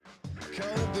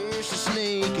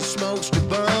drink and smokes to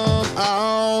bum.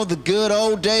 All the good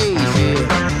old days, yeah.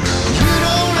 You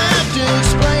don't have to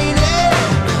explain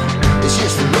it. It's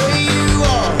just the way you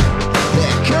are.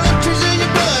 That country's in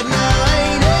your blood now,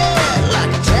 ain't it?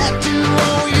 Like a tattoo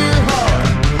on your heart.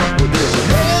 Well, there's a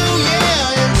hell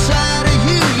yeah inside of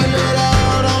you. You let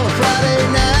out on a Friday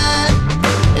night.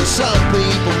 And some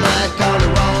people might call it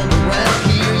wrong, but around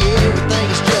here, yeah, everything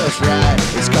is just right.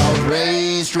 It's called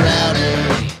Raised Rowdy.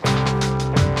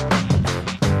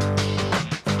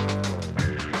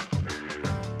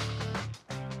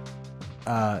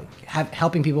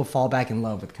 Helping people fall back in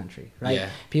love with country, right? Yeah.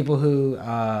 People who,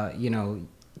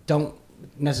 don't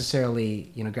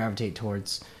necessarily, gravitate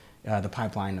towards the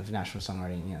pipeline of national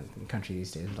songwriting, in country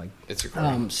these days. Like, It's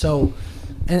recording. so,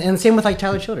 and same with like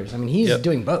Tyler Childers. I mean, he's Yep.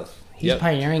 doing both. He's Yep.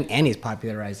 pioneering and he's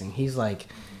popularizing. He's like,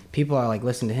 people are like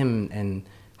listening to him and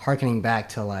hearkening back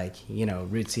to like,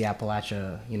 rootsy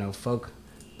Appalachia, folk,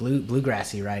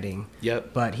 bluegrassy writing.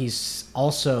 Yep. But he's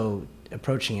also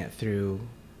approaching it through,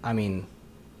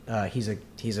 he's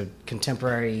a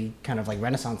contemporary kind of like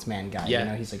Renaissance man guy.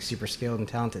 Yeah. He's like super skilled and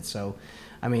talented. So,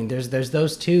 there's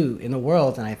those two in the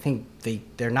world, and I think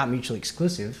they're not mutually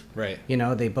exclusive. Right.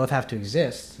 They both have to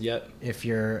exist. Yep. If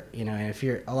you're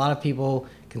a lot of people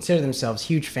consider themselves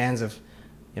huge fans of,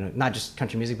 not just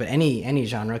country music, but any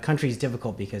genre. Country is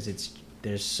difficult because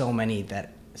there's so many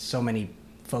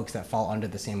folks that fall under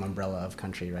the same umbrella of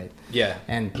country, right? Yeah.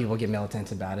 And people get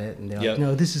militant about it, and they're Yep. like,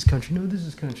 no, this is country, no, this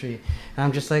is country. And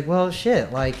I'm just like, well, shit.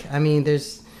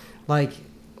 There's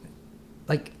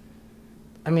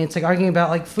it's like arguing about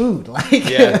like food,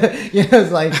 Yeah.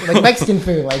 it's like Mexican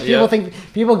food. Like people Yep. think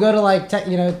people go to like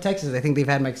Texas, they think they've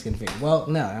had Mexican food. Well,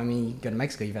 no, you go to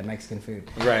Mexico, you've had Mexican food.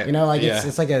 Right. It's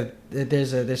it's like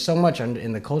there's so much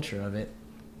in the culture of it.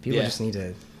 People Yeah. just need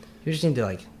to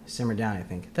like simmer down, I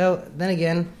think. Though then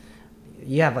again,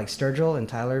 you have like Sturgill and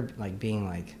Tyler like being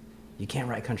like, you can't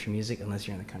write country music unless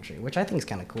you're in the country, which I think is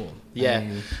kind of cool. Yeah,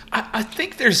 I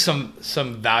think there's some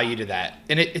value to that,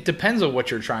 and it depends on what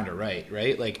you're trying to write,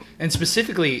 right? Like, and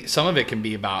specifically, some of it can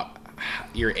be about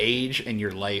your age and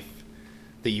your life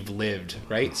that you've lived,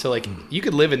 right? So, like, you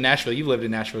could live in Nashville. You've lived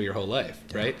in Nashville your whole life,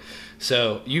 right?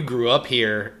 So you grew up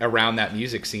here around that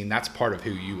music scene. That's part of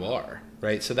who you are,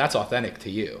 right? So that's authentic to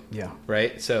you, Yeah.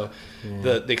 right? So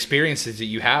the experiences that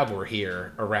you have were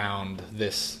here around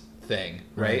this thing,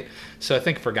 right? So I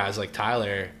think for guys like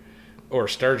Tyler or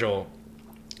Sturgill,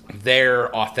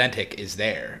 their authentic is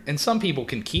there, and some people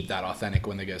can keep that authentic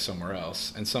when they go somewhere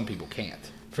else, and some people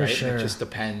can't. For sure. It just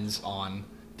depends on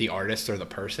the artist or the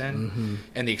person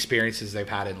and the experiences they've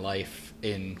had in life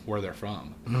in where they're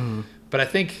from. But I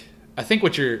think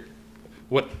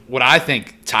what I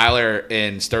think Tyler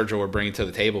and Sturgill are bringing to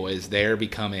the table is they're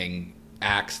becoming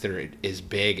acts that are as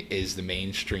big as the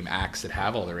mainstream acts that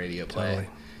have all the radio play. Totally.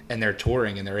 And they're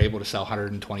touring, and they're able to sell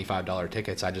 $125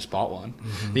 tickets. I just bought one,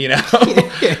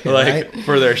 Right?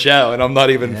 for their show, and I'm not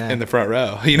even in the front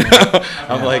row.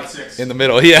 I'm like in the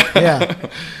middle. Yeah,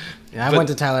 I went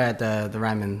to Tyler at the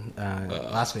Ryman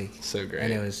last week. So great.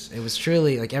 And it was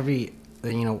truly like it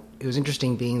was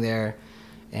interesting being there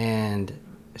and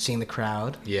seeing the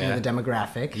crowd, the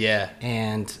demographic,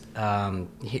 and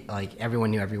like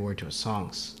everyone knew every word to his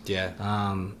songs,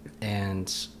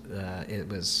 and it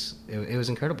was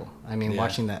incredible.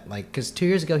 Watching that, like, because 2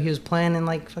 years ago he was playing in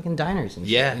like fucking diners and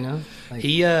shit, like,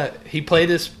 he played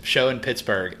this show in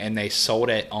Pittsburgh, and they sold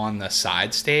it on the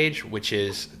side stage,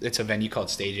 it's a venue called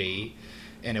Stage AE,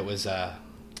 and it was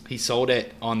he sold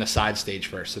it on the side stage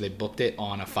first, so they booked it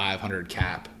on a 500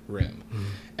 cap room,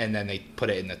 and then they put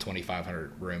it in the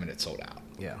 2500 room, and it sold out.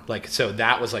 So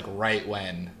that was like right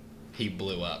when he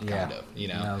blew up, kind of,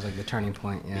 that was like the turning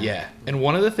point. And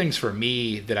one of the things for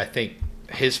me that I think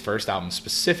his first album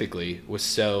specifically was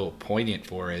so poignant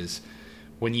for is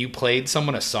when you played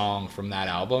someone a song from that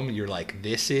album, you're like,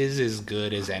 this is as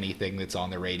good as anything that's on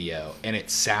the radio, and it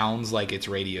sounds like it's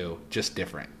radio, just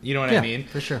different. You know what I mean?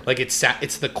 For sure. Like it's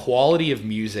the quality of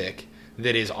music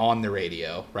that is on the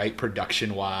radio, right?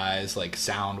 Production wise, like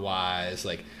sound wise,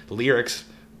 like lyrics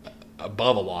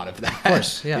above a lot of that. Of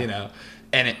course, yeah.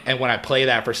 And when I play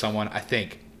that for someone, I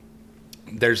think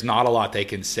there's not a lot they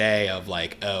can say of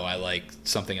like, oh, I like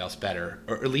something else better,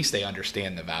 or at least they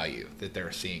understand the value that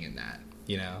they're seeing in that,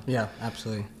 Yeah,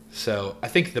 absolutely. So I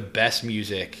think the best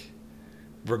music,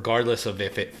 regardless of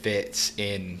if it fits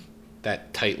in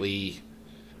that tightly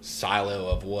silo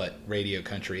of what radio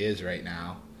country is right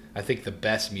now, I think the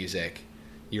best music,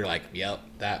 you're like, yep,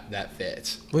 that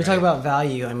fits. We talk about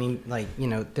value.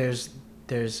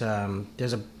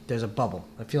 There's a bubble.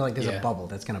 I feel like there's a bubble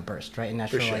that's gonna burst, right? In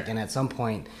Nashville, sure. and at some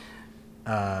point,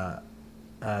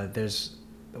 there's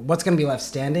what's going to be left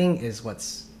standing is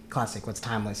what's classic, what's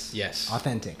timeless,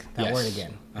 authentic. That word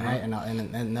again, right?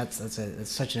 And that's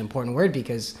such an important word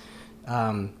because,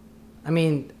 I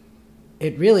mean,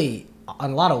 it really,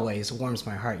 in a lot of ways, warms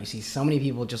my heart. You see so many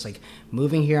people just like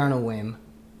moving here on a whim,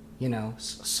 you know,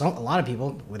 a lot of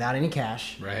people without any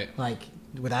cash, right? Like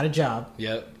without a job,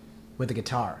 with a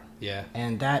guitar,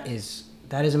 and that is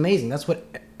amazing. That's what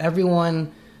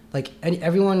everyone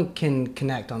can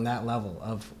connect on that level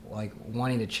of like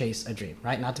wanting to chase a dream,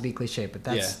 right? Not to be cliche, but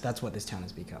that's what this town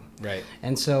has become, right?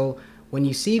 And so when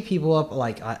you see people up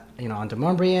like you know, on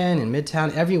Demumbrian and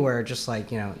Midtown, everywhere, just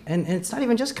like, you know, and it's not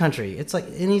even just country. It's like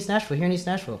in East Nashville, here in East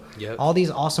Nashville, all these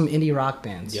awesome indie rock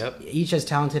bands, each as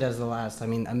talented as the last. I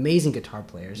mean, amazing guitar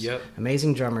players,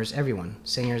 amazing drummers, everyone,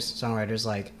 singers, songwriters,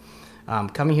 like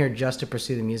coming here just to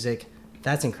pursue the music.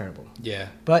 That's incredible. Yeah.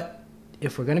 But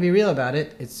if we're going to be real about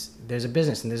it, there's a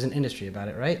business and there's an industry about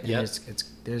it, right? Yeah. I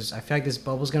feel like this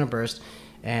bubble's going to burst,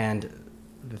 and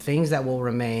the things that will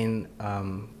remain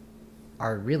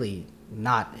are really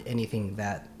not anything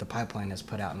that the pipeline has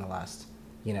put out in the last,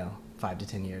 you know, 5 to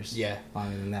 10 years. Yeah.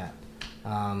 Longer than that.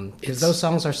 Because those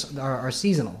songs are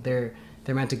seasonal. They're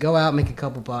meant to go out, make a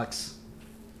couple bucks,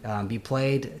 be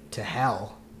played to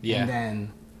hell,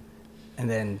 and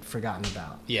then forgotten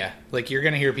about. Yeah, like you're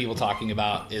gonna hear people talking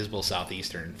about Isbell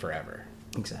Southeastern forever.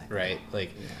 Exactly. Right. Like,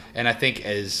 and I think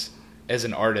as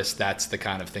an artist, that's the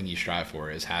kind of thing you strive for,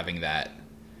 is having that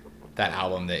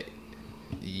album that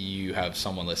you have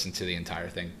someone listen to the entire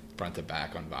thing front to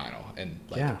back on vinyl and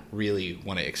like really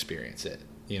want to experience it.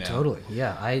 You know. Totally.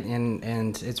 Yeah.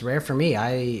 And it's rare for me.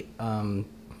 I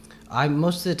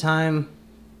most of the time,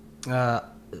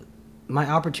 my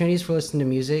opportunities for listening to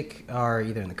music are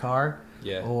either in the car,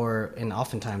 and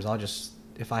oftentimes I'll just,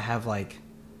 if I have like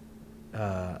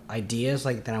ideas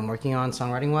like that I'm working on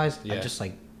songwriting wise, I just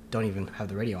like don't even have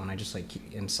the radio on. I just like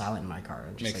am silent in my car.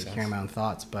 I'm just hearing my own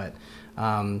thoughts. But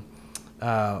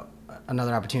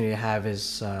another opportunity I have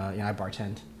is I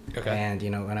bartend, and you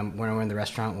know when we're in the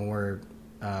restaurant, when we're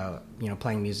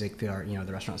playing music through our,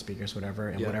 the restaurant speakers, whatever,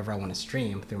 and whatever I want to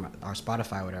stream through our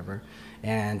Spotify, whatever.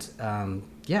 And I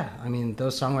mean,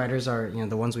 those songwriters are,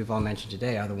 the ones we've all mentioned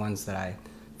today are the ones that I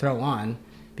throw on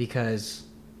because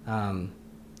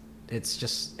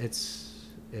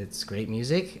it's great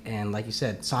music, and like you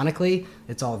said, sonically,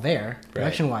 it's all there.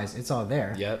 Production wise, it's all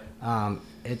there. Yep.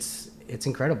 It's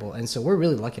incredible, and so we're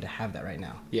really lucky to have that right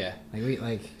now. Yeah.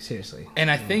 Seriously.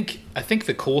 And I think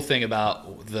the cool thing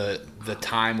about the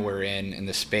time we're in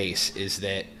the space is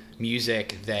that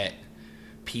music that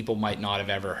people might not have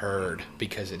ever heard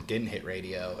because it didn't hit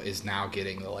radio is now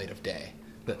getting the light of day.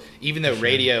 Even though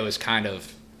radio is kind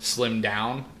of slimmed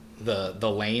down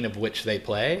the lane of which they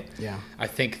play, I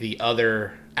think the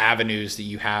other avenues that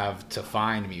you have to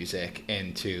find music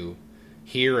and to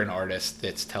hear an artist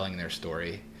that's telling their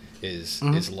story is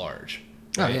large.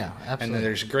 Right? Oh yeah, absolutely. And then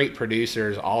there's great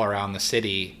producers all around the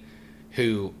city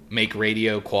who make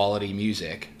radio quality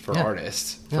music for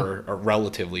artists for a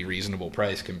relatively reasonable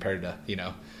price compared to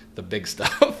the big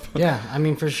stuff. Yeah, I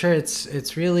mean, for sure,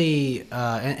 it's really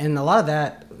and a lot of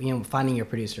that, finding your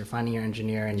producer, finding your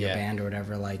engineer and your band or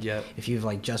whatever, if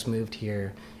you've just moved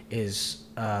here, is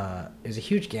a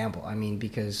huge gamble. I mean,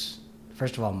 because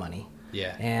first of all, money.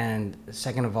 Yeah. And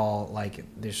second of all,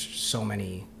 there's so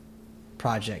many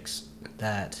projects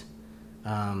that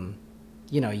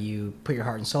you put your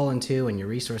heart and soul into and your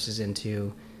resources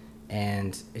into,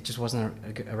 and it just wasn't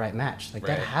a right match.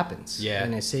 That happens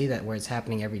in a city where it's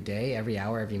happening every day, every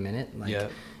hour, every minute.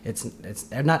 It's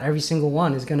not every single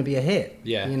one is going to be a hit.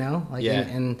 Yeah.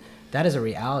 And that is a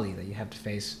reality that you have to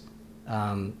face.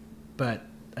 But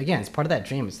again, it's part of that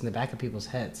dream. It's in the back of people's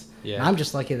heads. Yeah. And I'm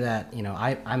just lucky that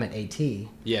I'm at AT.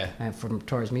 Yeah. From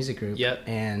Torres Music Group. Yep.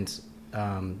 And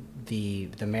the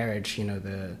marriage,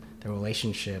 the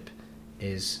relationship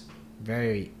is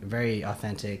very, very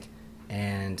authentic,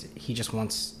 and he just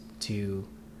wants me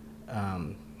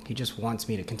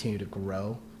to continue to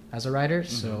grow as a writer.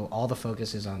 Mm-hmm. So all the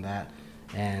focus is on that,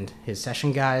 and his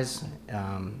session guys,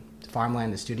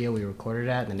 Farmland, the studio we recorded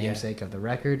at, the namesake of the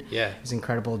record, is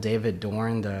incredible. David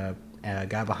Dorn, the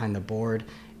guy behind the board,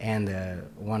 and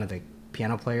one of the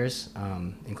piano players,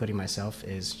 including myself,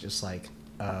 is just like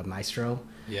a maestro.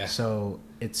 Yeah. So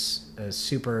it's a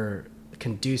super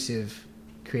conducive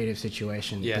creative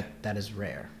situation that is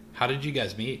rare. How did you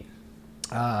guys meet?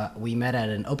 We met at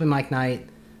an open mic night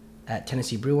at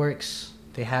Tennessee Brewworks.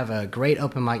 They have a great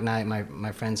open mic night.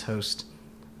 My friends host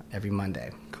every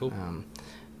Monday. Cool.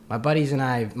 My buddy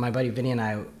Vinny and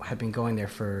I have been going there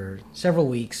for several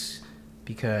weeks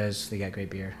because they got great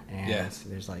beer, and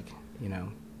there's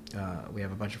we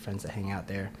have a bunch of friends that hang out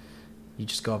there, you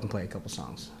just go up and play a couple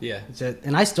songs. Yeah.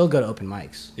 And I still go to open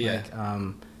mics. Yeah.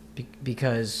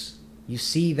 Because you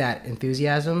see that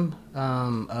enthusiasm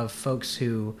of folks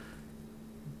who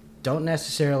haven't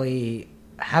necessarily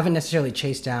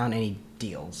chased down any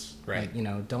deals. Right. Like, you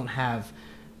know, don't have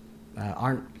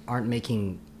aren't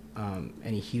making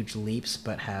any huge leaps,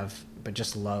 but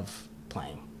just love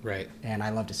playing. Right. And I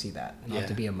love to see that, and I love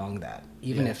to be among that,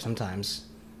 even if sometimes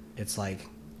it's like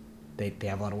they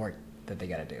have a lot of work that they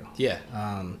got to do. Yeah.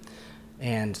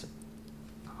 And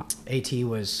AT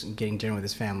was getting dinner with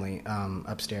his family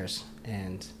upstairs,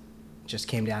 and just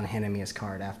came down and handed me his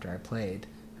card after I played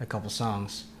a couple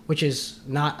songs, which is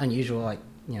not unusual. Like,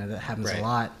 you know, that happens a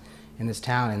lot in this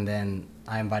town. And then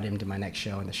I invited him to my next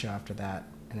show and the show after that.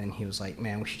 And then he was like,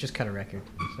 man, we should just cut a record.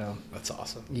 So that's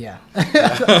awesome. Yeah.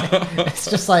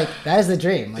 It's just like, that is the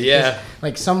dream. Like,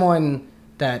 like someone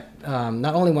that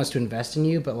not only wants to invest in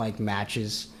you, but like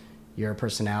matches your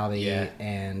personality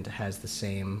and has the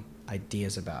same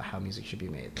ideas about how music should be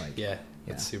made. Like,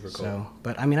 that's super cool. So,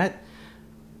 but I mean,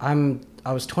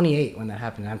 I was 28 when that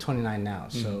happened. I'm 29 now.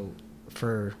 So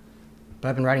but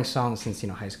I've been writing songs since, you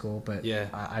know, high school. But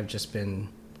I've just been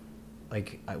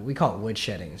like, we call it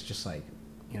woodshedding. It's just like,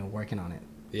 you know, working on it.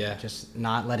 Yeah. Just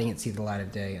not letting it see the light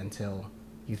of day until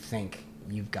you think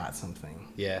you've got something.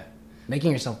 Yeah.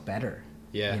 Making yourself better.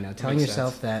 Yeah. You know, telling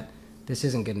yourself that this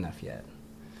isn't good enough yet.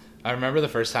 I remember the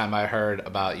first time I heard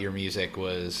about your music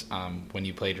was when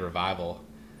you played Revival.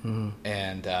 Mm-hmm.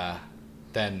 And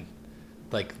then,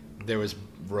 like, there was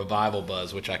Revival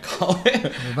buzz, which I call it.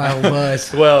 Revival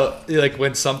buzz. Well, like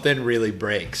when something really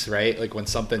breaks, right? Like when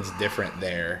something's different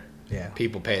there. Yeah.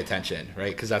 People pay attention,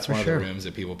 right? Because that's one of the rooms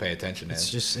that people pay attention in.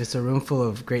 It's a room full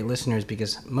of great listeners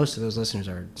because most of those listeners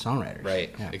are songwriters.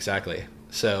 Right, exactly.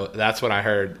 So that's when I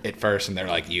heard it first, and they're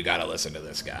like, you got to listen to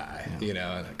this guy. Yeah. You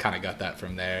know, and I kind of got that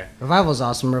from there. Revival's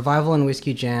awesome. Revival and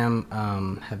Whiskey Jam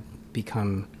have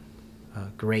become a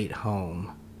great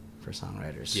home for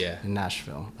songwriters in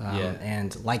Nashville.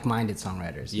 And like-minded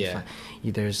songwriters.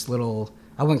 There's little,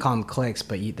 I wouldn't call them cliques,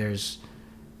 but there's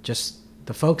just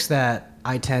the folks that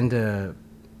tend to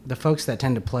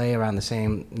play around the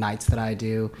same nights that I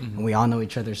do, and we all know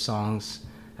each other's songs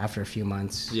after a few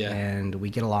months, and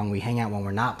we get along, we hang out when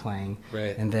we're not playing,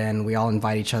 and then we all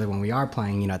invite each other when we are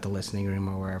playing, you know, at the listening room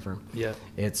or wherever.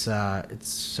 It's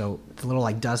so the little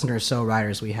like dozen or so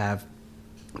writers we have: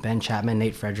 Ben Chapman,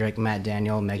 Nate Frederick, Matt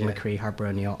Daniel, Meg McCree, Harper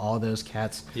O'Neill. All those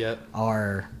cats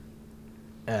are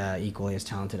equally as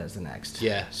talented as the next.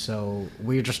 So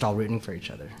we're just all rooting for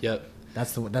each other.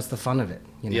 That's the fun of it,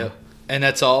 you know. And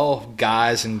that's all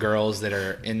guys and girls that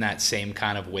are in that same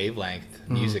kind of wavelength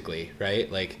musically,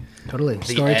 right? Like totally the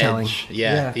storytelling.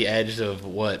 Edge, the edge of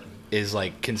what is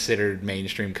like considered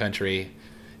mainstream country.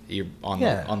 You're on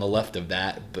the left of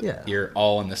that, but you're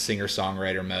all in the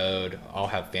singer-songwriter mode. All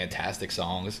have fantastic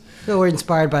songs. So we're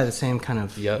inspired by the same kind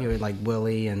of you know, like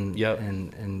Willie and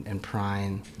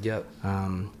Prine.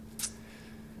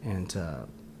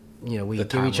 You know, we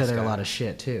give each other a lot of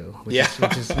shit too, which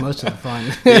is most of the fun.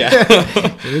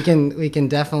 we can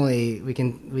definitely we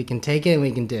can take it and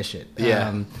we can dish it.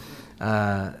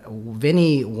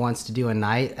 Vinny wants to do a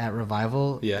night at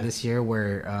Revival this year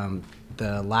where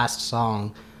the last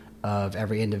song of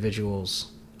every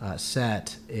individual's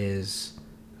set is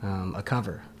a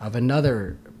cover of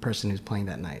another person who's playing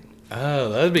that night. Oh,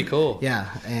 that would be cool. Yeah.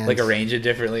 And like arrange it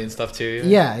differently and stuff too.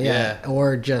 Yeah.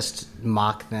 Or just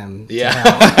mock them. Because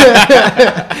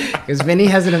Vinny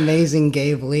has an amazing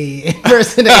Gabe Lee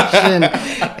impersonation,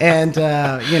 and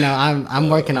you know, I'm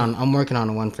working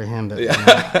on one for him, but you know,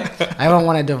 I don't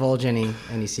want to divulge any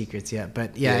secrets yet.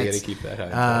 But you gotta keep that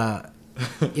high.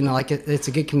 You know, like it's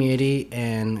a good community,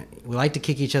 and we like to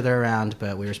kick each other around,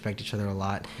 but we respect each other a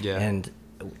lot. And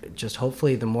just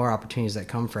hopefully the more opportunities that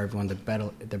come for everyone, the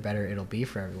better it'll be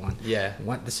for everyone.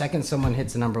 The second someone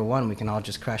hits the number one, we can all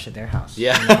just crash at their house. You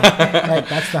know? Like,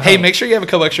 that's the hope. Hey, make sure you have a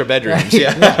couple extra bedrooms.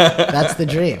 That's the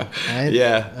dream,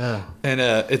 right? And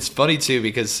it's funny too,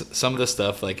 because some of the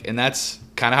stuff, like, and that's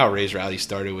kind of how Raise Rowdy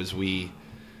started, was we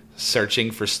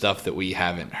searching for stuff that we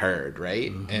haven't heard,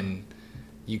 right? And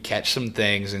you catch some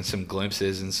things and some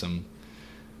glimpses and some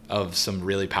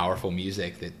really powerful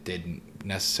music that didn't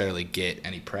necessarily get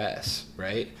any press,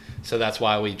 right? So that's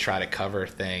why we try to cover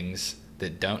things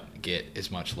that don't get as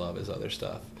much love as other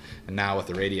stuff. And now with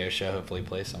the radio show, hopefully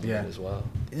play some of it as well.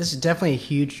 This is definitely a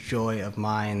huge joy of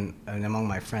mine and among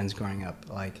my friends growing up,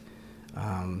 like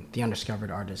the undiscovered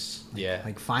artists.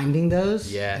 Like finding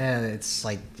those. It's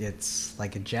like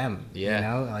a gem. You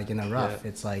know, like in the rough.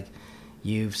 It's like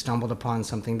you've stumbled upon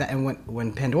something that, and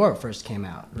when Pandora first came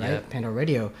out, right? Pandora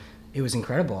Radio, it was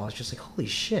incredible. I was just like, holy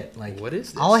shit! Like, what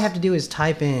is this? All I have to do is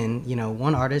type in,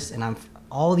 one artist, and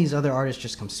all these other artists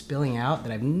just come spilling out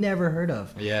that I've never heard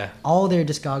of. Yeah. All their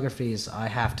discographies I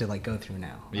have to like go through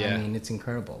now. Yeah. I mean, it's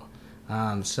incredible.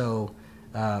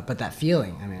 But that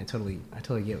feeling, I mean, I totally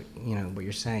get what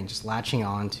you're saying. Just latching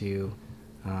on to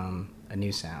a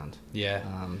new sound. Yeah.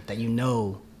 That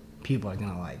people are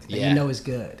gonna like. That is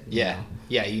good. Yeah.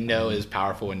 Yeah. Is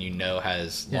powerful and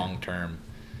has long term.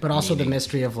 But also meaning. The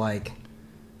mystery of like,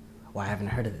 well, I haven't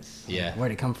heard of this. Yeah.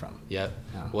 Where'd it come from? Yep.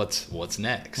 Yeah. What's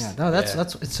next? Yeah. No, that's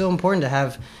it's so important to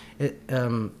have it.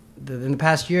 In the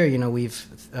past year, we've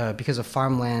because of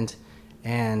Farmland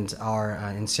and our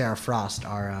and Sarah Frost,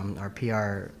 our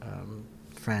PR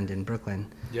friend in Brooklyn.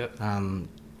 Yep.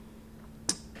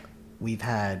 We've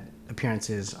had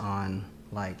appearances on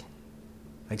like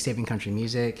Saving Country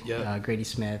Music, yep. Grady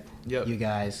Smith, yep. you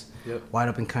guys, yep. Wide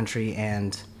Open Country,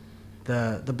 and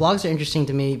the blogs are interesting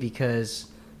to me because,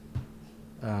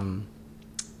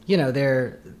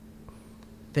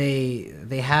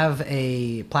 they have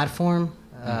a platform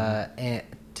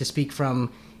to speak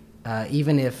from,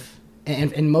 even if,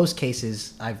 and in most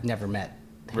cases, I've never met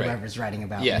whoever's writing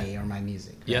about me or my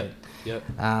music. Right? Yep.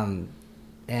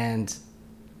 And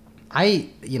I'm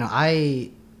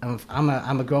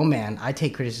a grown man. I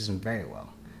take criticism very well.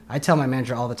 I tell my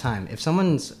manager all the time, if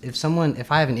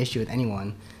I have an issue with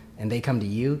anyone and they come to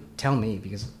you, tell me,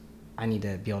 because I need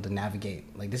to be able to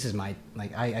navigate. Like, this is I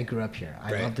grew up here.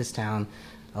 I love this town.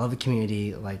 I love the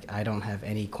community. Like, I don't have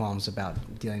any qualms about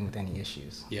dealing with any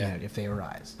issues, if they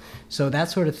arise. So that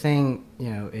sort of thing,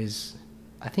 is,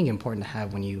 I think, important to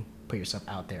have when you put yourself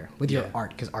out there with your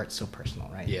art, because art's so personal,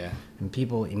 right? Yeah. And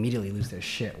people immediately lose their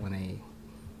shit when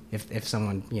if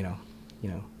someone,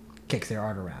 kicks their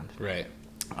art around. Right.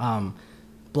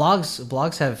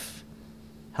 Blogs have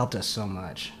helped us so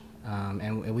much.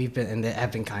 And they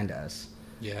have been kind to us.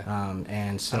 Yeah.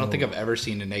 And so I don't think I've ever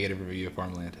seen a negative review of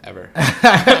Farmland ever.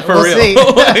 For real. See.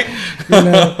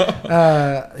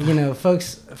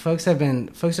 Folks have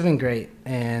been great,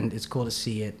 and it's cool to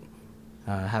see it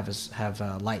have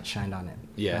light shined on it.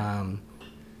 Yeah.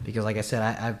 Because like I said,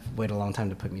 I've waited a long time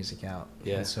to put music out.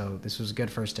 Yeah. And so this was a good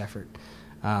first effort.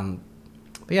 But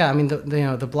yeah, I mean,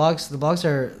 the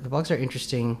blogs are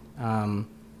interesting,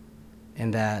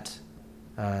 in that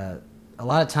a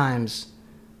lot of times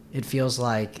it feels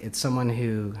like it's someone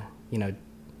who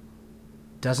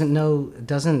doesn't know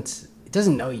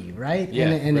you, right? Yeah,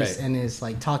 and right. is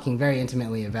like talking very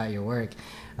intimately about your work,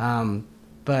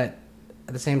 but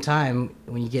at the same time,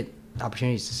 when you get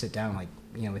opportunities to sit down, like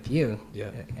with you,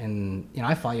 and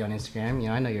I follow you on Instagram.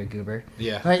 I know you're a goober.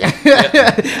 Yeah, like,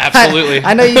 absolutely.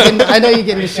 I know you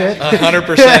get into shit.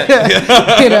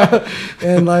 100%.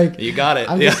 And like you got it.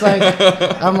 I'm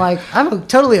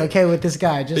totally okay with this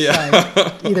guy just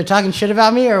like either talking shit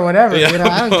about me or whatever.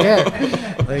 I don't care.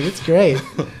 Like, it's great.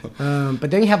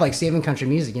 But then you have like Saving Country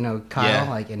Music.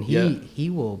 Kyle, and he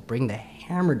will bring the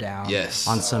hammer down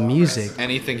on some music.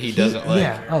 Anything he doesn't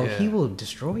like. He will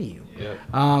destroy you. Yeah.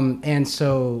 And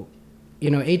so,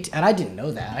 and I didn't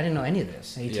know that. I didn't know any of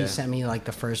this. AT sent me like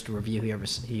the first review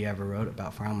he ever wrote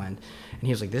about Farmland, and he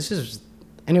was like, "This is,"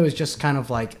 and it was just kind of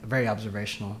like very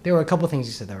observational. There were a couple things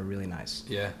he said that were really nice.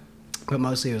 Yeah. But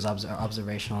mostly it was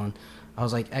observational, and I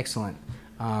was like, excellent.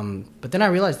 But then I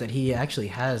realized that he actually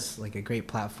has like a great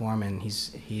platform, and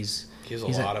he has a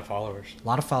lot of followers. A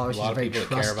lot of followers. A lot of people that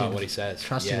care about what he says.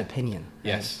 Trusted opinion.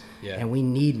 Right? Yes. Yeah. And we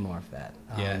need more of that.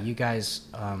 You guys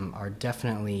are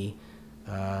definitely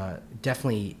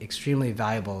extremely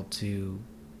valuable to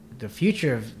the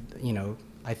future of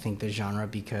I think the genre,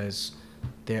 because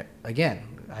I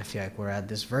feel like we're at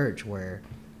this verge where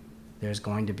there's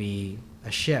going to be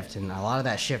a shift, and a lot of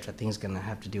that shift I think is going to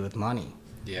have to do with money.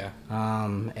 Yeah.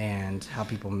 And how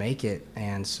people make it.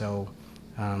 And so,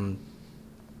 you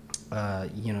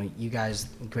guys,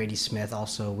 Grady Smith,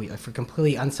 also, we, for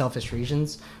completely unselfish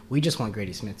reasons, we just want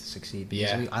Grady Smith to succeed,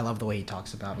 because I love the way he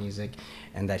talks about music,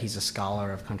 and that he's a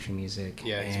scholar of country music.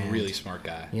 Yeah, he's a really smart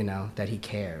guy. That he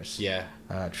cares. Yeah.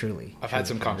 Truly. I've had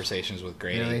some conversations with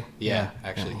Grady. Really? Yeah,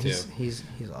 actually, too. He's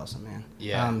awesome, man.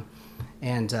 Yeah.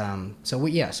 So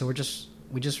we're just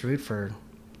rooting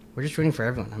for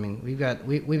everyone. I mean, we've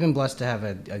been blessed to have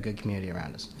a good community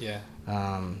around us. Yeah.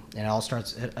 And it all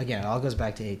starts again. It all goes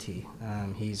back to AT.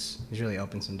 He's really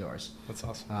opened some doors. That's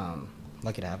awesome.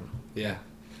 Lucky to have him. Yeah.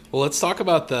 Well, let's talk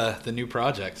about the new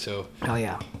project. So. Oh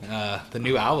yeah. The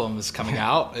new album is coming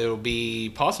out. It'll be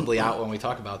possibly out when we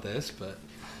talk about this, but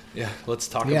yeah, let's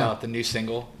talk about the new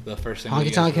single, the first single.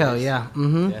 Honky Tonk Hell. Yeah.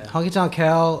 Mm-hmm. Yeah. Honky Tonk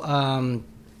Hell.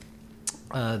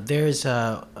 I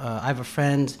have a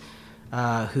friend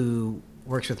who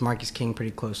works with Marcus King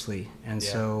pretty closely, and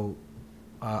so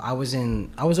I was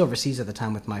overseas at the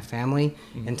time with my family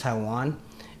in Taiwan,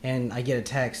 and I get a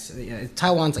text.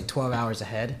 Taiwan's like 12 hours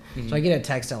ahead, so I get a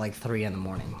text at like 3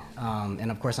 a.m, and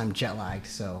of course I'm jet lagged,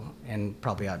 and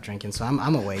probably out drinking, so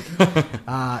I'm awake,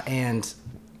 and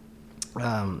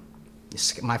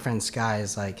my friend Sky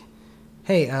is like,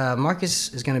 "Hey,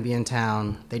 Marcus is going to be in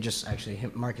town.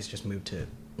 Marcus just moved to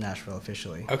Nashville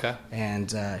officially. Okay. And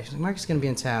he's like, Marcus is going to be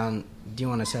in town. Do you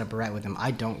want to set up a write with him?"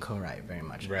 I don't co-write very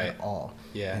much at all.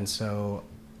 Yeah. And so,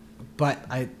 but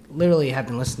I literally have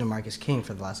been listening to Marcus King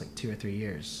for the last like 2 or 3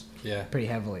 years. Yeah. Pretty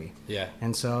heavily. Yeah.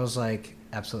 And so I was like,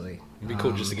 absolutely. It'd be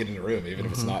cool just to get in the room, even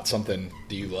if it's not something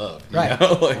that you love. Right. You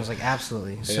know? I was like,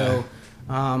 absolutely. Yeah. So,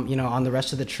 on the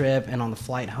rest of the trip and on the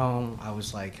flight home, I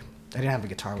was like, I didn't have a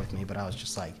guitar with me, but I was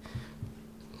just like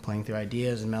playing through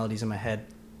ideas and melodies in my head.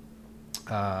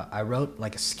 I wrote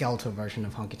like a skeletal version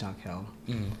of Honky Tonk Hell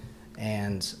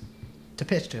and to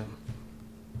pitch to him.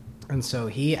 And so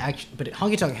but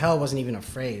Honky Tonk Hell wasn't even a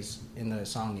phrase in the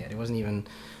song yet. It wasn't even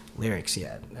lyrics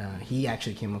yet. He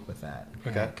actually came up with that.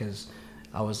 Okay. Because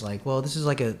I was like, well,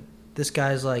 this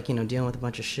guy's like, dealing with a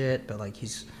bunch of shit, but like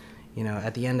he's,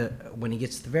 at the end when he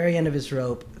gets to the very end of his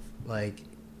rope, like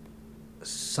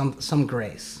some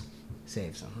grace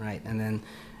saves him, right? And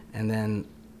then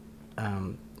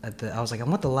I was like, I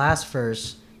want the last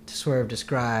verse to sort of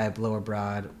describe Lower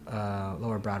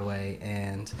Broadway,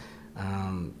 and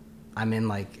I'm in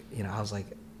like, I was like,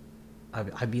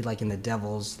 I'd be like in the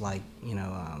devil's like,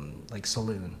 like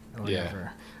saloon or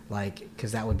whatever, like,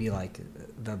 because that would be like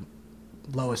the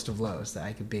lowest of lows that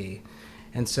I could be.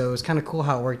 And so it was kind of cool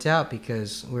how it worked out,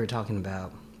 because we were talking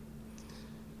about,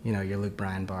 your Luke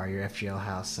Bryan bar, your FGL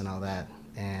house and all that.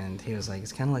 And he was like,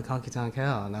 it's kind of like Honky Tonk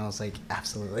Hell. And I was like,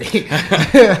 absolutely.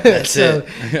 That's it.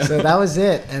 So that was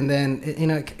it. And then,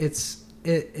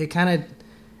 it kind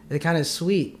of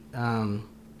sweet,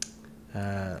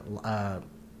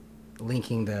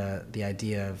 linking the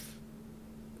idea of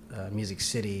Music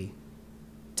City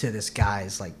to this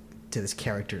guy's, like, to this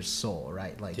character's soul,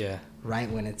 right? Like,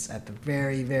 right when it's at the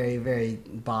very, very, very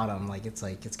bottom, like, it's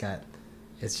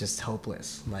just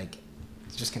hopeless. Like,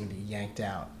 it's just going to be yanked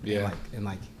out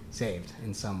and saved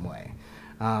in some way.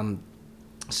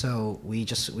 So we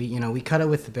cut it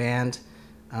with the band.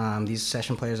 These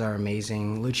session players are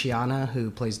amazing. Luciana, who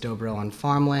plays dobro on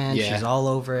Farmland, she's all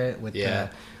over it with her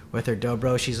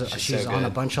dobro. She's so on a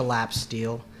bunch of lap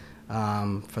steel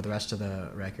for the rest of the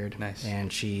record. Nice.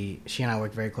 And she and I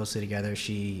work very closely together.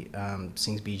 She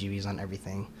sings BGVs on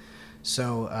everything.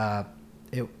 So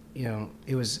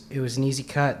it was an easy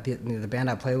cut. The band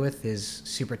I play with is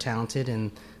super talented,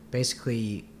 and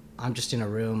basically I'm just in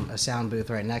a sound booth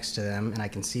right next to them, and I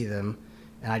can see them,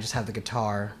 and I just have the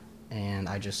guitar, and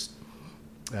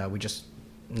we just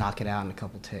knock it out in a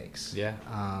couple takes. Yeah.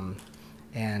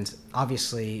 And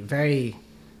obviously very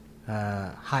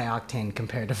high octane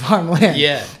compared to Farmland.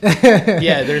 Yeah.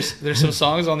 Yeah, there's some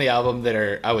songs on the album that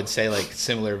are, I would say, like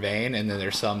similar vein, and then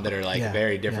there's some that are like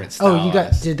very different stylized.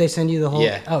 Oh, did they send you the whole?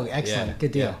 Yeah. Oh, excellent. Yeah.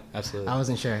 Good deal. Yeah, absolutely. I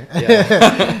wasn't sure. Yeah.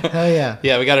 Hell yeah.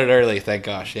 Yeah, we got it early, thank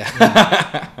gosh.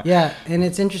 Yeah. Yeah, and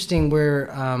it's interesting. We're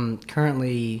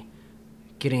currently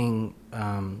getting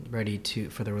ready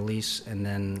for the release, and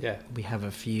then we have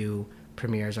a few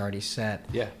premieres already set.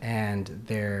 Yeah. And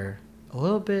they're a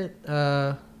little bit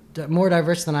more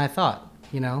diverse than I thought.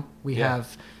 We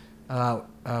have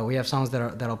songs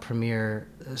that'll premiere,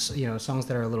 songs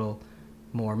that are a little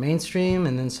more mainstream,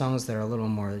 and then songs that are a little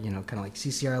more, kind of like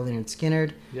CCR, Lynyrd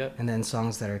Skynyrd, and then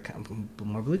songs that are kind of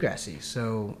more bluegrassy.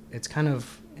 So it's kind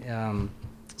of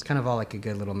all like a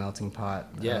good little melting pot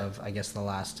of, I guess, the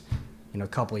last,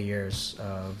 couple of years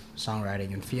of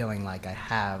songwriting and feeling like I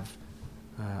have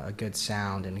a good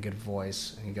sound and a good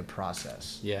voice and a good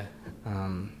process. Yeah.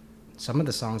 Some of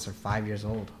the songs are 5 years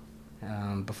old,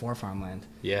 before Farmland.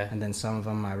 Yeah. And then some of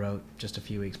them I wrote just a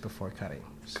few weeks before cutting.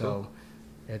 So cool.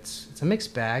 It's a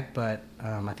mixed bag, but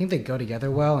I think they go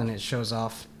together well, and it shows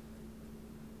off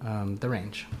the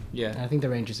range. Yeah. And I think the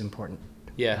range is important.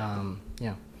 Yeah.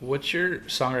 Yeah. What's your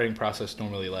songwriting process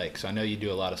normally like? So I know you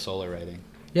do a lot of solo writing.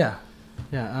 Yeah.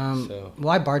 Yeah. Well,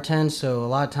 I bartend, so a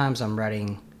lot of times I'm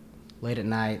writing late at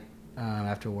night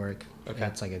after work. Okay.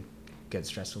 It's like a good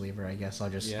stress reliever, I guess.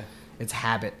 It's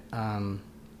habit. I'll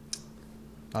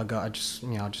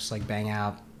just like bang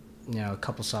out, a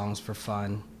couple songs for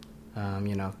fun.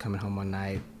 Coming home one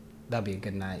night, that'll be a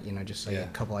good night. Just like a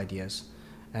couple ideas,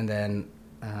 and then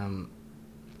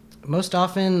most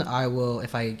often I will,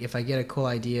 if I get a cool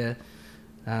idea.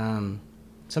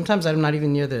 Sometimes I'm not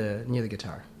even near the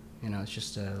guitar. It's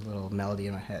just a little melody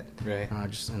in my head. Right.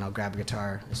 And I'll grab a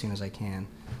guitar as soon as I can.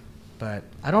 but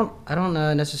I don't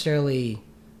necessarily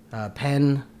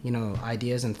pen,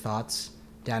 ideas and thoughts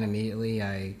down immediately.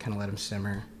 I kind of let them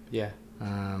simmer. Yeah.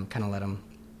 Kind of let them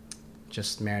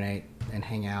just marinate and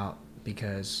hang out,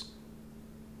 because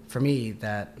for me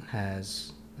that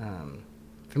has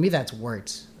that's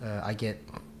worked. I get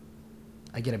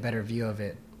a better view of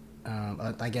it.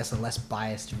 I guess a less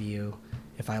biased view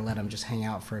if I let them just hang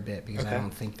out for a bit, because I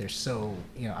don't think they're so,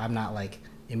 I'm not like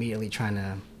immediately trying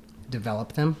to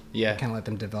develop them. Yeah. Kind of let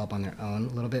them develop on their own a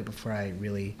little bit before I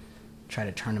really try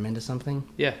to turn them into something.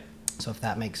 Yeah. So if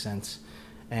that makes sense.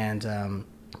 And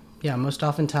most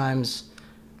oftentimes,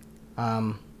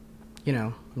 I'm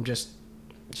just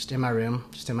in my room,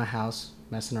 just in my house,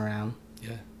 messing around.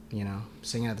 Yeah.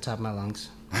 Singing at the top of my lungs.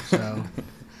 So,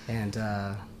 and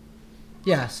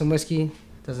some whiskey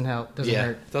doesn't help. Doesn't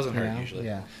hurt. Doesn't hurt usually.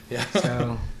 Yeah. Yeah.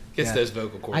 So gets those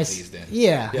vocal cords eased in.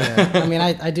 Yeah. I mean,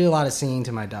 I do a lot of singing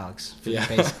to my dogs.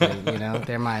 Basically,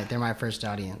 they're my first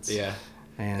audience. Yeah.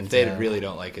 And if they really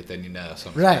don't like it, then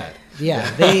something's right. bad. Yeah.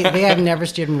 They have never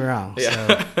steered me wrong.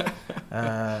 Yeah.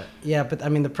 So, but I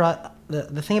mean,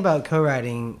 the thing about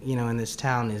co-writing, in this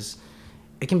town is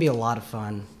it can be a lot of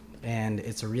fun, and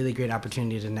it's a really great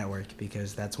opportunity to network,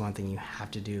 because that's one thing you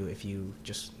have to do if you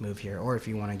just move here or if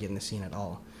you want to get in the scene at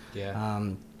all. Yeah.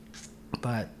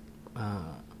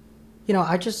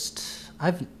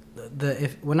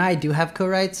 When I do have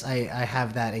co-writes, I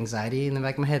have that anxiety in the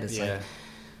back of my head. It's like,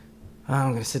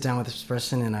 I'm going to sit down with this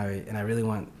person, and I really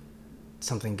want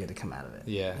something good to come out of it.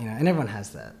 Yeah. And everyone has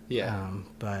that. Yeah.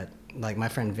 But like my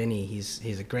friend Vinny,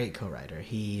 he's a great co-writer.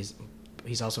 He's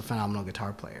also a phenomenal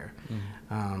guitar player.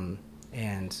 Mm.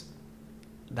 And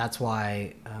that's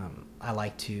why I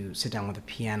like to sit down with a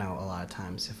piano a lot of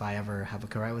times. If I ever have a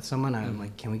co-write with someone, I'm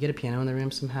like, can we get a piano in the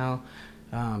room somehow?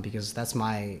 Because that's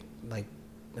my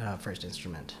first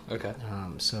instrument. Okay.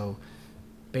 So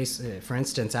basically, for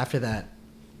instance, after that,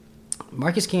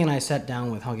 Marcus King and I sat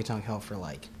down with Honky Tonk Hell for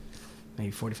maybe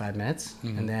 45 minutes,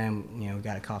 and then we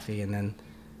got a coffee, and then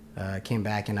came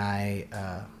back, and I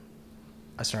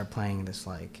started playing this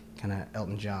kind of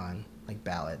Elton John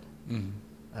ballad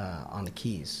on the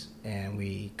keys, and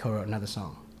we co-wrote another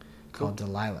song called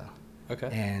Delilah. Okay.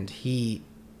 And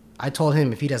I told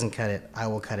him if he doesn't cut it, I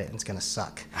will cut it, and it's gonna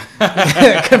suck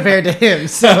compared to him.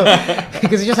 So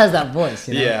because he just has that voice,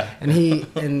 Yeah.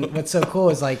 And what's so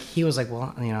cool is he was like,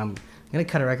 well, I'm gonna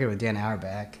cut a record with Dan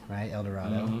Auerbach, right? El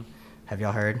Dorado. Mm-hmm. Have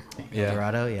y'all heard Yeah. El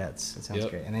Dorado? Yeah, it sounds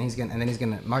great. And then he's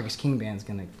gonna Marcus King Band's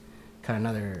gonna cut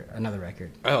another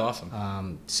record. Oh,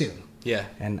 awesome. Soon. Yeah.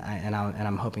 And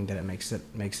I'm hoping that it makes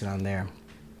it on there.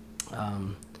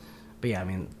 But yeah, I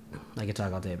mean, I could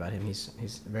talk all day about him. He's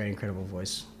a very incredible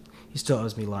voice. He still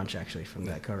owes me lunch, actually, from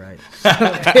that co-write.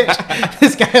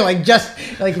 This guy just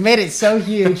made it so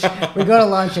huge. We go to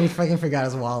lunch and he fucking forgot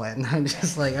his wallet, and I'm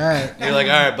just like, all right. You're like,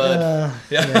 all right, bud.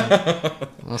 Yeah.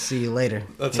 I'll see you later.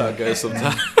 That's how it goes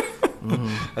sometimes.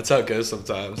 That's how it goes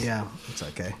sometimes. Yeah, it's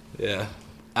okay. Yeah.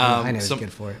 I know it's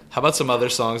good for it. How about some other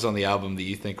songs on the album that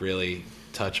you think really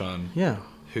touch on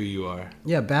who you are?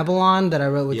 Yeah, Babylon that I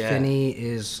wrote with Finney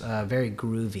is very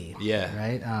groovy. Yeah.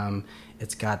 Right?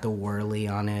 It's got the whirly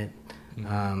on it.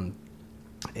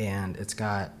 And it's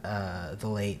got the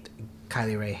late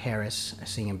Kylie Ray Harris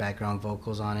singing background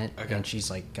vocals on it. Okay. And she's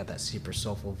got that super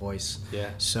soulful voice.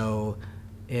 Yeah. So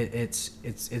it's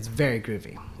very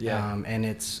groovy. Yeah. And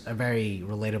it's a very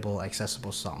relatable,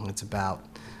 accessible song. It's about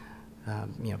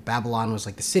Babylon was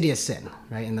the city of sin,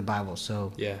 right, in the Bible.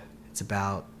 So it's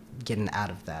about getting out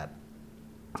of that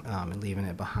and leaving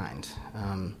it behind.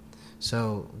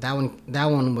 So that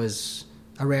one was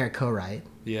a rare co-write.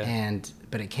 Yeah.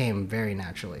 But it came very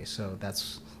naturally. So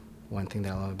that's one thing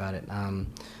that I love about it.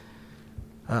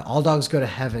 All Dogs Go to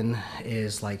Heaven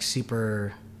is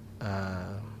super.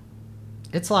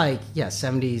 It's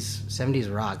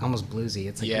 70s rock, almost bluesy.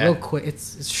 It's real quick.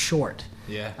 It's short.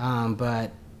 Yeah.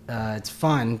 But it's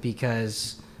fun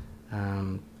because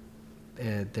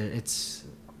it's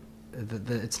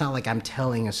not like I'm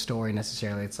telling a story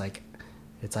necessarily. It's like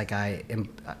I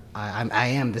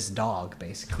am this dog,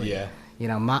 basically. Yeah.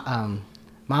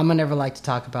 Mama never liked to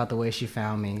talk about the way she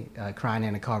found me crying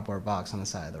in a cardboard box on the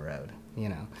side of the road.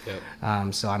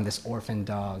 Yep. So I'm this orphan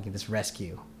dog, this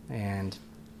rescue, and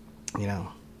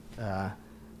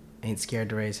ain't scared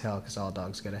to raise hell because all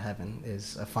dogs go to heaven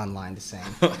is a fun line to sing.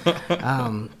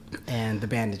 And the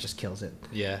band just kills it.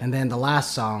 Yeah. And then the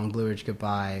last song, Blue Ridge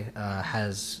Goodbye,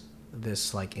 has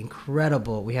this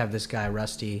incredible. We have this guy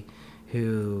Rusty,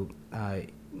 who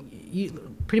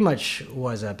pretty much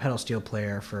was a pedal steel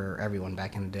player for everyone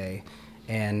back in the day,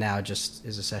 and now just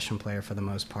is a session player for the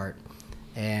most part.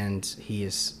 And he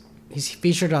is he's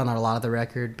featured on a lot of the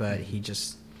record, but he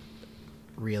just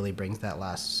really brings that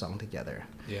last song together.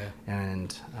 Yeah.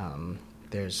 And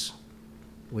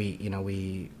we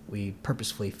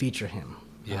purposefully feature him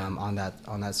on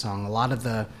that song. A lot of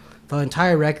the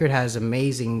entire record has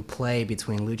amazing play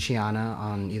between Luciana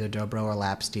on either dobro or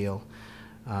lap steel,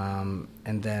 and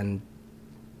then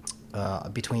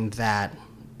between that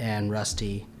and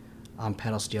Rusty on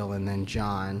pedal steel, and then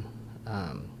John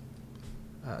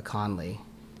Conley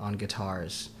on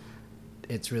guitars.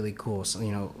 It's really cool.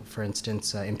 So, for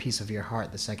instance, in Piece of Your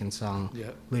Heart, the second song,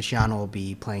 Luciano will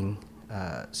be playing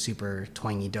super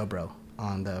twangy dobro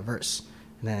on the verse.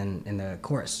 And then in the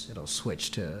chorus, it'll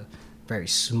switch to very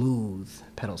smooth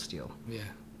pedal steel. Yeah.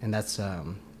 And that's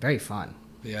very fun.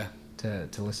 Yeah. To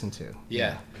listen to.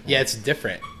 Yeah. Yeah, it's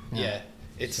different. Yeah.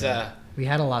 It's we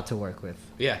had a lot to work with.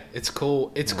 Yeah, it's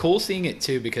cool. It's cool seeing it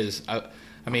too, because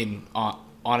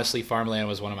honestly, Farmland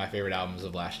was one of my favorite albums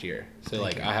of last year. So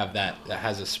I have that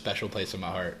has a special place in my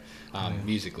heart,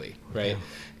 musically, right?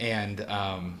 Yeah.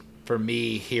 And for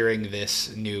me, hearing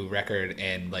this new record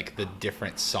and like the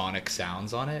different sonic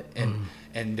sounds on it,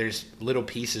 and there's little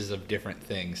pieces of different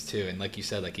things too. And like you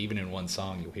said, like even in one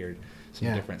song, you'll hear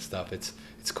some different stuff. It's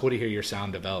cool to hear your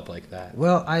sound develop like that.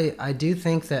 Well, I do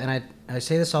think that, and I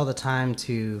say this all the time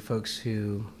to folks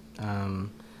who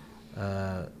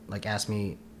like ask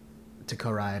me to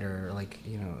co-write, or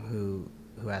who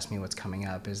ask me what's coming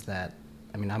up, is that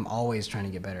I'm always trying to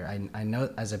get better. I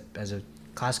know as a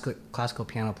classical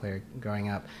piano player growing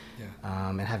up,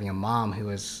 and having a mom who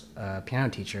was a piano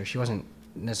teacher. She wasn't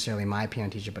necessarily my piano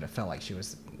teacher, but it felt like she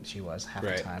was half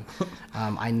the time.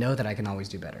 I know that I can always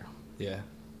do better. Yeah.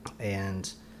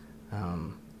 And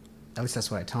at least that's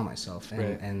what I tell myself.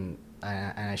 And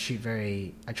I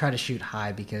try to shoot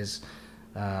high, because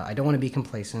I don't want to be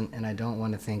complacent, and I don't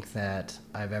want to think that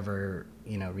I've ever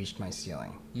reached my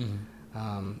ceiling.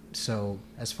 Mm-hmm. So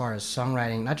as far as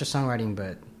songwriting, not just songwriting,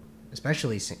 but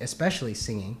especially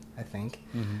singing, I think,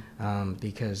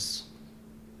 because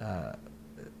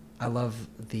I love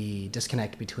the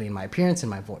disconnect between my appearance and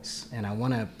my voice, and I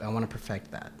want to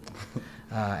perfect that.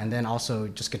 And then also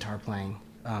just guitar playing,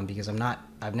 because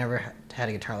I've never had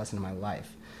a guitar lesson in my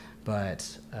life,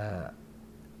 but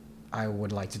I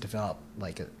would like to develop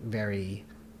like a very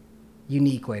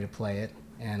unique way to play it.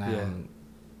 And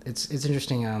it's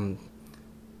interesting.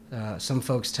 Some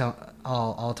folks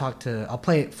I'll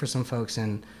play it for some folks,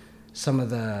 and some of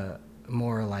the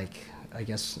more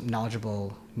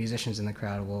knowledgeable musicians in the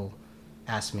crowd will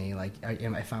ask me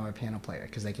if I'm a piano player,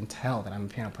 because they can tell that I'm a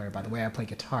piano player by the way I play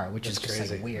guitar, which is just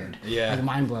crazy. Weird,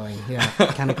 mind blowing,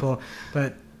 kind of cool.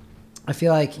 But I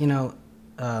feel like in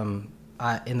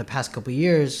the past couple of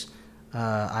years,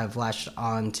 I've latched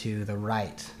on to the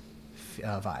right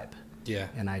vibe. Yeah,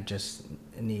 and I just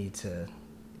need to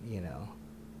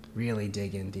really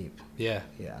dig in deep. Yeah.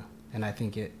 And I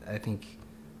think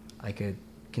I could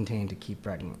continue to keep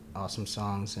writing awesome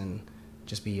songs and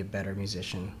just be a better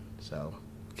musician. So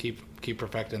keep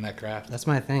perfecting that craft. That's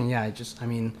my thing. Yeah.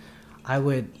 I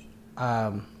would,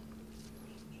 and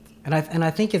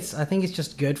I think it's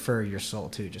just good for your soul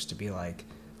too, just to be like,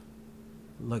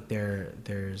 look,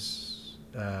 there's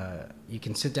you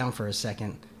can sit down for a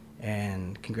second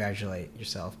and congratulate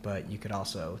yourself, but you could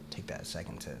also take that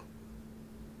second to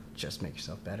just make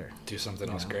yourself better. Do something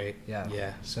else great. Yeah.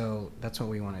 Yeah. So that's what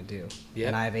we want to do. Yeah.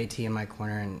 And I have AT in my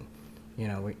corner, and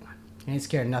we ain't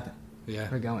scared of nothing. Yeah.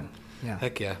 We're going. Yeah.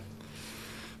 Heck yeah.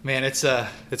 Man, it's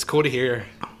cool to hear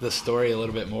the story a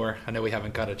little bit more. I know we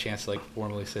haven't got a chance to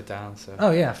formally sit down, so.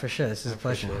 Oh yeah, for sure. This is a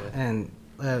pleasure. And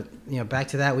back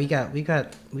to that, we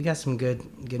got some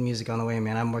good music on the way,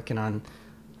 man. I'm working on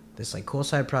this Cool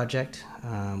Side project,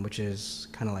 which is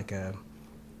kind of like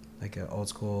a old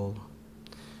school.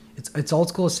 It's old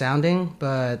school sounding,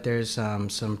 but there's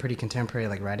some pretty contemporary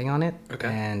writing on it. Okay.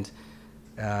 And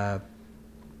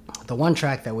the one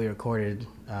track that we recorded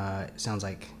sounds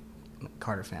like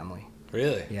Carter Family.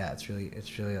 Really? Yeah, it's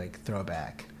really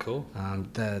throwback. Cool.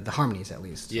 The harmonies, at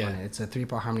least. Yeah. It's a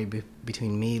 3-part harmony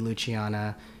between me,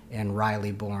 Luciana, and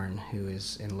Riley Bourne, who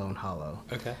is in Lone Hollow.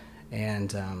 Okay.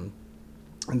 And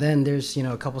then there's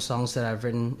a couple songs that I've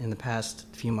written in the past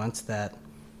few months that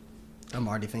I'm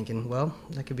already thinking, well,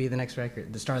 that could be the next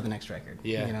record, the start of the next record.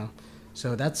 Yeah.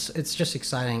 So it's just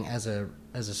exciting as a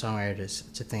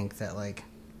songwriter to think that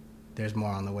there's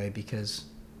more on the way, because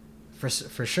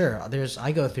for sure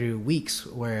I go through weeks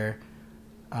where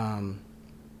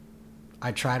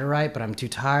I try to write, but I'm too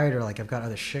tired, or I've got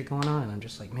other shit going on, and I'm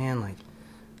just man,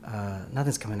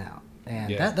 nothing's coming out,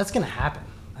 and that's gonna happen.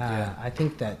 I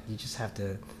think that you just have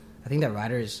to. I think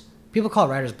that people call it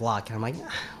writer's block, and I'm like,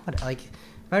 what?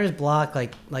 writer's block,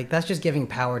 like that's just giving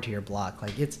power to your block.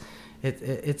 Like it's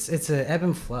a ebb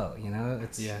and flow, you know.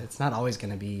 It's not always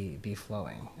going to be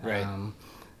flowing. Right.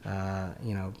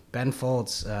 You know, Ben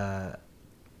Folds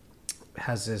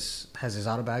has his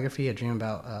autobiography, A Dream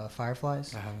About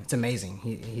Fireflies. It's amazing.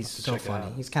 He's so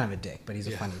funny. He's kind of a dick, but he's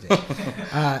a funny dick.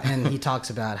 And he talks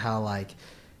about how, like,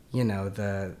 you know,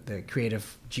 the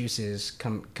creative juices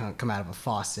come out of a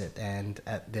faucet, and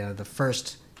the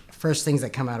first things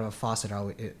that come out of a faucet are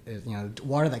always, you know,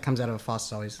 water that comes out of a faucet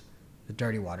is always the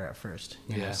dirty water at first.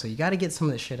 You know? So you got to get some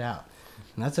of this shit out,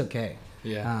 and that's okay.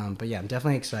 Yeah. But yeah, I'm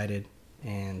definitely excited,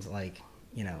 and like,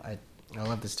 you know, I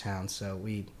love this town, so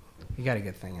we got a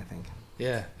good thing, I think.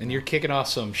 Yeah, and you're kicking off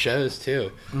some shows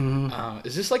too. Mm-hmm.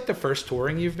 Is this like the first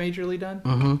touring you've majorly done?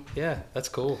 Mm-hmm. Yeah, that's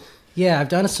cool. Yeah, I've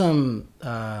done some.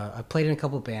 I've played in a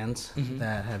couple bands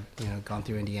that have, you know, gone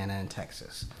through Indiana and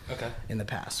Texas. In the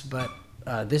past, but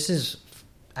this is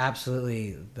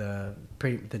absolutely the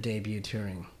debut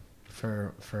touring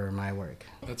for my work.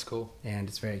 That's cool, and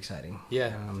it's very exciting.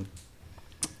 Yeah,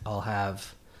 I'll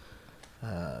have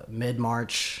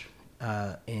mid-March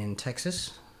in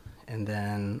Texas, and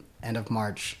then end of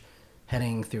March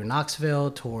heading through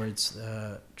Knoxville towards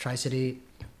Tri-Cities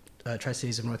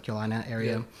of North Carolina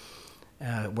area.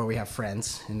 Where we have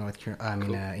friends in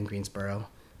in Greensboro,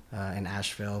 in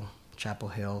Asheville, Chapel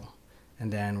Hill,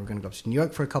 and then we're going to go up to New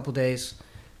York for a couple days,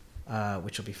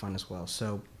 which will be fun as well.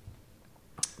 So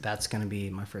that's going to be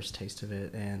my first taste of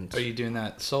it. And are you doing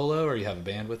that solo, or you have a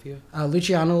band with you?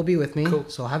 Luciano will be with me. Cool.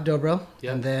 So I'll have Dobro,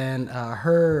 and then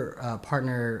her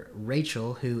partner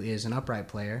Rachel, who is an upright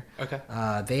player. Okay.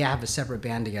 They have a separate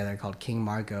band together called King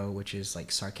Margot, which is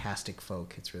like sarcastic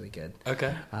folk. It's really good.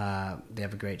 Okay. They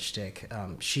have a great shtick.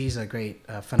 She's a great,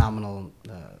 phenomenal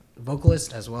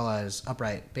vocalist as well as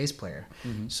upright bass player.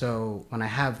 Mm-hmm. So when I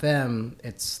have them,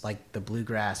 it's like the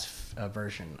bluegrass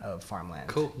version of Farmland.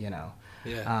 Cool. You know.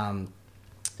 Yeah.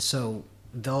 So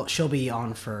she'll be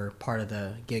on for part of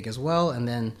the gig as well, and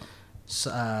then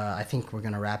I think we're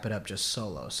gonna wrap it up just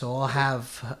solo. So I'll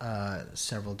have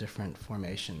several different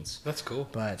formations. That's cool.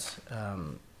 But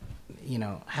you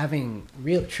know,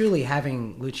 truly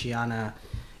having Luciana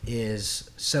is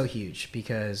so huge,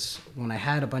 because when I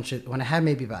had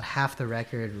maybe about half the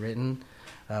record written,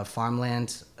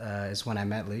 Farmland is when I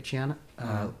met Luciana.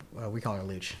 We call her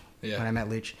Luch. Yeah. When I met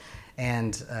Luch.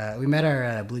 And we met her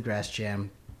at a bluegrass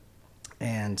jam,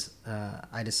 and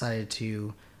I decided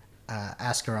to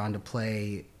ask her on to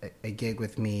play a gig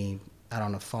with me out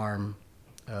on a farm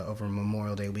over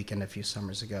Memorial Day weekend a few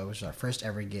summers ago. It was our first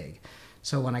ever gig.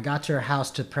 So when I got to her house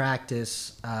to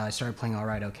practice, I started playing All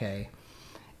Right Okay,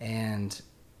 and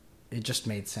it just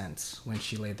made sense when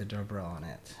she laid the dobro on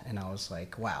it. And I was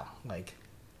like, wow, like,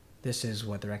 this is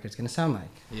what the record's going to sound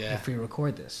like if we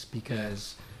record this,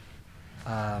 because...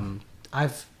 on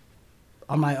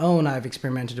my own, I've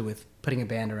experimented with putting a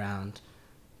band around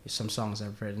some songs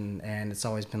I've written, and it's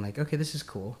always been like, okay, this is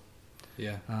cool.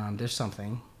 Yeah. There's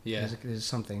something. Yeah. There's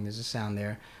something. There's a sound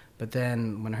there. But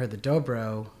then when I heard the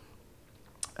dobro,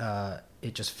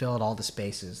 it just filled all the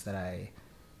spaces that I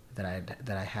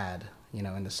had, you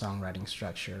know, in the songwriting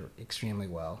structure extremely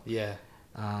well. Yeah.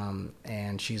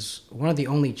 And she's one of the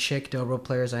only chick dobro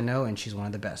players I know, and she's one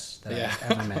of the best that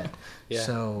I've ever met. Yeah.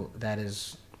 So that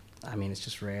is, I mean, it's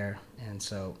just rare. And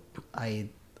so I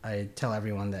tell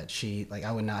everyone that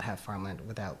I would not have Farmland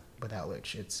without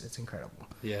Luch. It's incredible.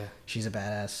 Yeah. She's a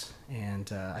badass,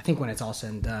 and I think when it's all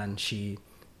said and done,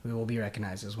 we will be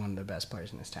recognized as one of the best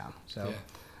players in this town. So,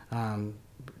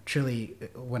 truly,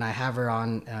 when I have her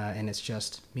on, and it's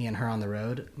just me and her on the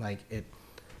road, like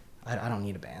I don't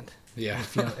need a band. Yeah.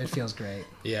 It feels great.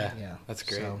 Yeah. That's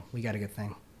great. So we got a good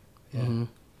thing. Yeah. Mm-hmm.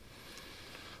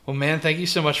 Well, man, thank you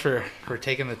so much for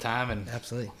taking the time and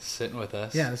absolutely sitting with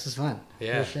us. Yeah, this is fun.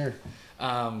 Yeah. For sure.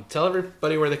 Tell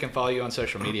everybody where they can follow you on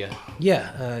social media.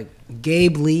 Yeah.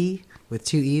 Gabe Lee with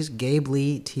 2 E's. Gabe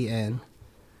Lee TN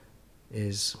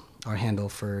is our handle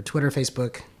for Twitter,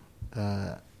 Facebook,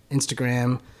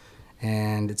 Instagram,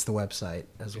 and it's the website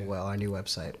as well, our new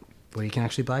website, where you can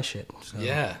actually buy shit. So,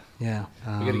 yeah. We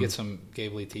got to get some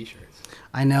Gabe Lee t-shirts.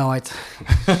 I know. I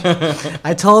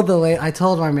told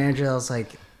my manager, I was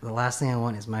like, the last thing I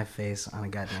want is my face on a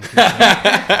goddamn t-shirt.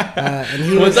 And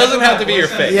it doesn't have to be your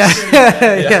face.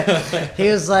 Yeah. He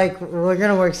was like, we're going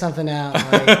to work something out.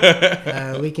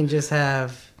 Like, we can just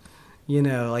have, you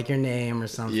know, like your name or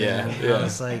something. Yeah. I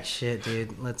was like, shit,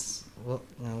 dude, we'll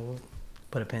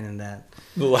put a pin in that.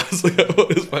 The last thing I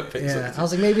want is my face. Yeah. I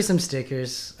was like, maybe some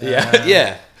stickers.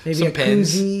 Yeah. Maybe some a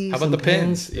pins. koozie, How about the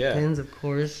pins? Yeah. Pins, of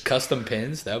course. Custom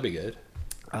pins. That would be good.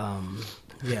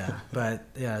 Yeah, but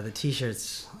yeah, the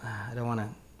t-shirts. I don't want to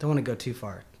don't want to go too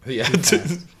far. Yeah,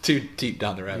 too deep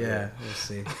down the rabbit hole. Yeah, we'll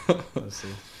see. We'll see.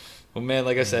 Well, man,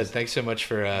 like I said, thanks so much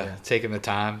for taking the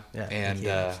time. Yeah, and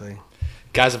you,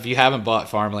 guys, if you haven't bought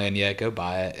Farmland yet, go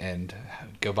buy it, and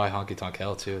go buy Honky Tonk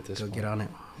Hell too at this point. Go get on it.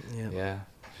 Yeah.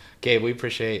 Gabe, we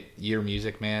appreciate your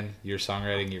music, man, your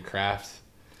songwriting, your craft.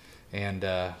 And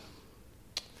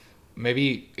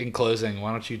maybe in closing,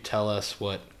 why don't you tell us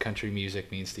what country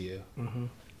music means to you? Mm-hmm.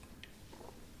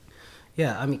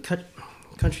 Yeah, I mean,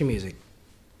 country music.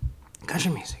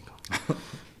 Country music.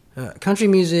 Country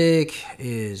music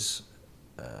is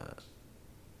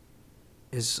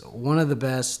one of the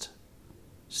best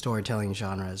storytelling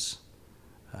genres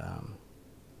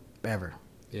ever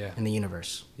in the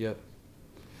universe. Yep.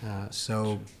 As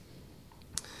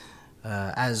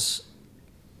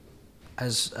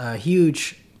a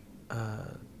huge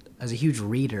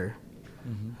reader,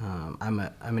 I'm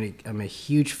a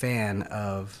huge fan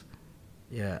of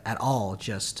at all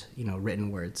just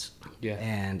written words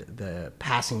and the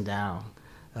passing down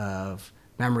of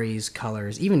memories,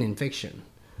 colors, even in fiction.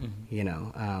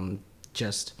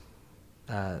 Just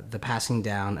the passing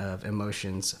down of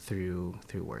emotions through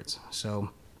words. So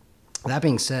that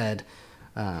being said,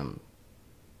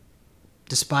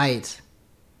 despite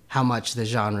how much the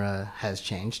genre has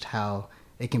changed, how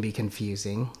it can be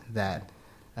confusing that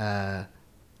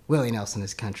Willie Nelson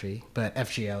is country, but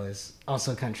FGL is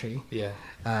also country. Yeah.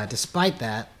 Despite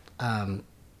that, I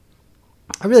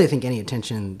really think any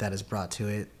attention that is brought to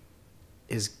it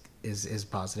is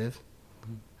positive,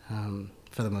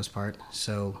 for the most part.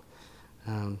 So,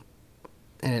 and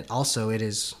it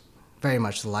is very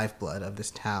much the lifeblood of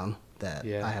this town that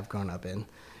I have grown up in,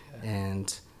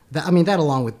 and that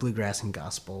along with bluegrass and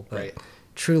gospel, but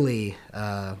truly,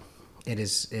 it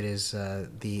is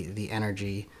the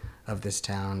energy of this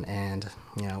town, and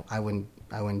I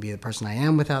wouldn't be the person I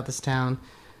am without this town,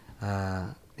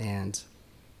 and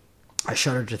I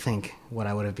shudder to think what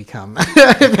I would have become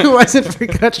if it wasn't for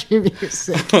country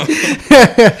music.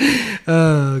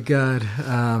 Oh God!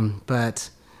 But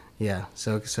yeah,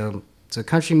 so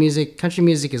country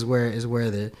music is where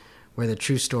the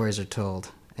true stories are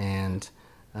told, and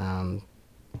I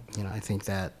think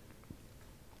that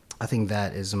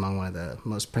is among one of the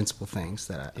most principal things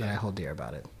that I hold dear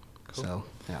about it. Cool. So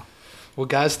yeah. Well,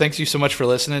 guys, thanks you so much for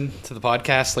listening to the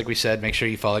podcast. Like we said, make sure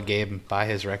you follow Gabe and buy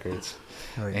his records.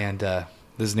 Oh, yeah. And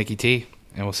this is Nikki T,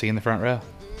 and we'll see you in the front row.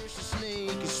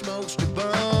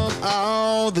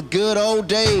 All the good old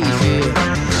days, yeah. You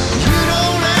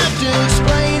don't have to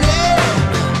explain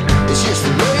it. It's just